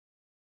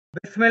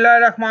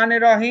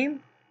Bismillahirrahmanirrahim.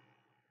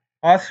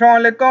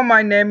 Assalamualaikum.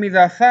 My name is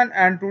Hassan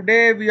and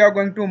today we are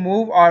going to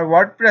move our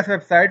WordPress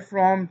website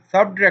from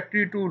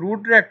subdirectory to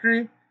root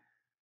directory.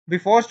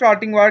 Before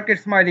starting work,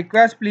 it's my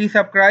request, please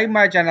subscribe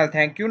my channel.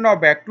 Thank you. Now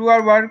back to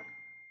our work.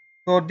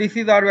 So this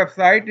is our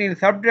website in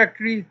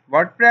subdirectory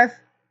WordPress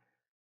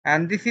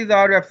and this is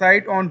our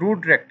website on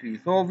root directory.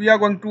 So we are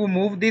going to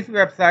move this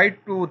website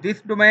to this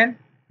domain,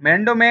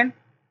 main domain.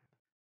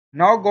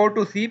 Now go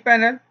to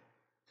cPanel.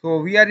 So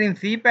we are in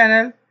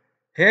cPanel.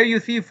 Here you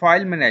see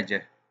file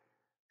manager.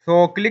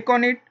 So click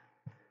on it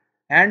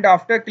and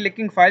after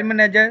clicking file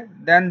manager,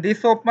 then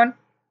this open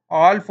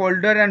all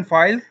folder and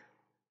files.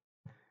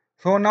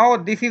 So now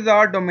this is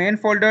our domain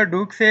folder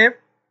save.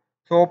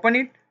 So open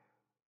it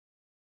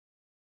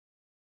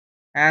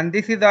and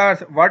this is our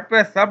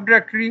WordPress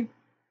subdirectory.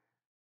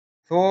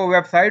 So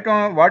website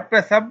on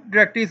WordPress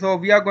subdirectory. So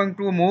we are going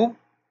to move.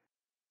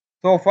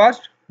 So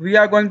first we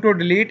are going to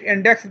delete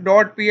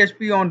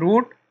index.php on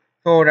root.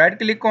 So right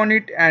click on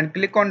it and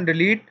click on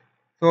delete.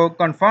 So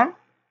confirm.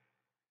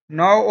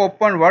 Now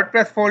open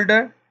WordPress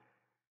folder.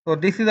 So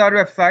this is our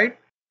website.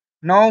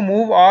 Now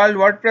move all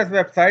WordPress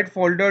website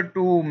folder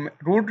to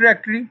root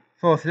directory.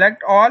 So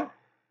select all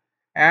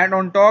and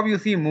on top you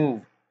see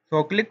move.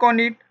 So click on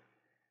it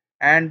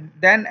and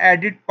then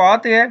edit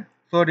path here.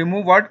 So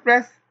remove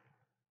WordPress.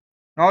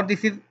 Now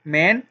this is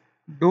main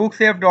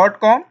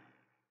dukesave.com.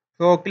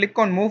 So click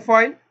on move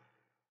file.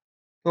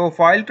 So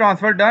file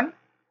transfer done.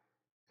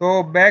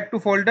 So back to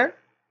folder.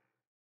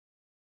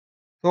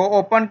 So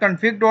open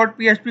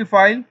config.php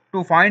file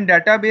to find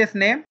database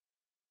name.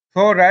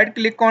 So right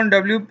click on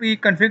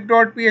wp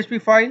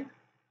config.php file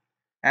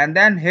and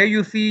then here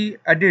you see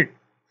edit.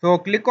 So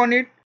click on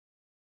it.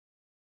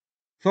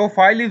 So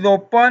file is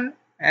open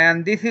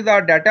and this is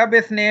our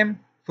database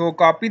name. So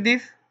copy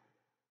this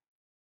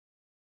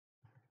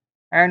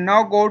and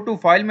now go to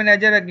file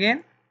manager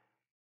again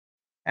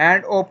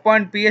and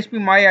open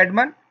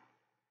phpMyAdmin.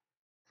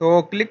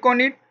 So click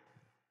on it.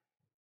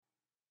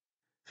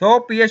 So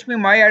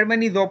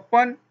phpMyAdmin is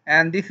open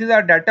and this is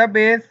our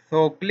database.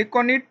 So click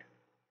on it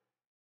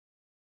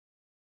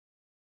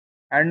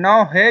and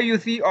now here you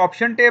see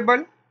option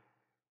table.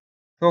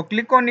 So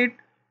click on it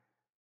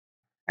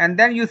and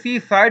then you see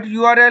site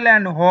URL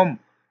and home.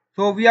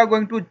 So we are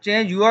going to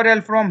change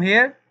URL from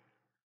here.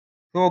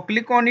 So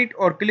click on it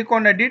or click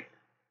on edit.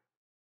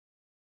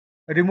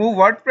 Remove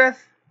WordPress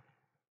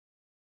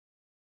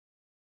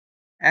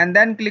and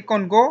then click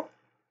on go.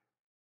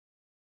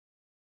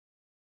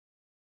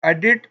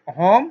 Edit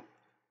home.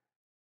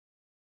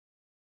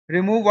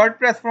 Remove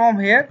WordPress from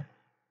here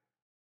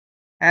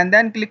and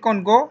then click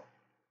on go.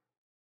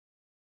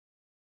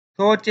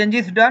 So change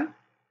is done.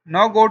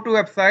 Now go to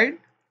website.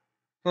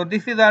 So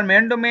this is our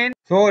main domain.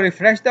 So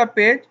refresh the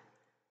page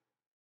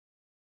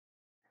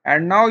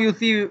and now you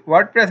see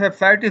WordPress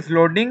website is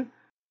loading.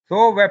 So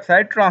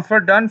website transfer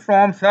done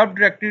from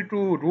subdirectory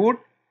to root.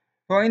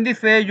 So in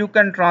this way you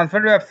can transfer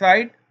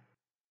website.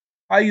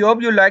 I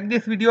hope you like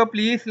this video.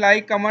 Please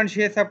like, comment,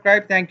 share,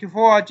 subscribe. Thank you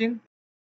for watching.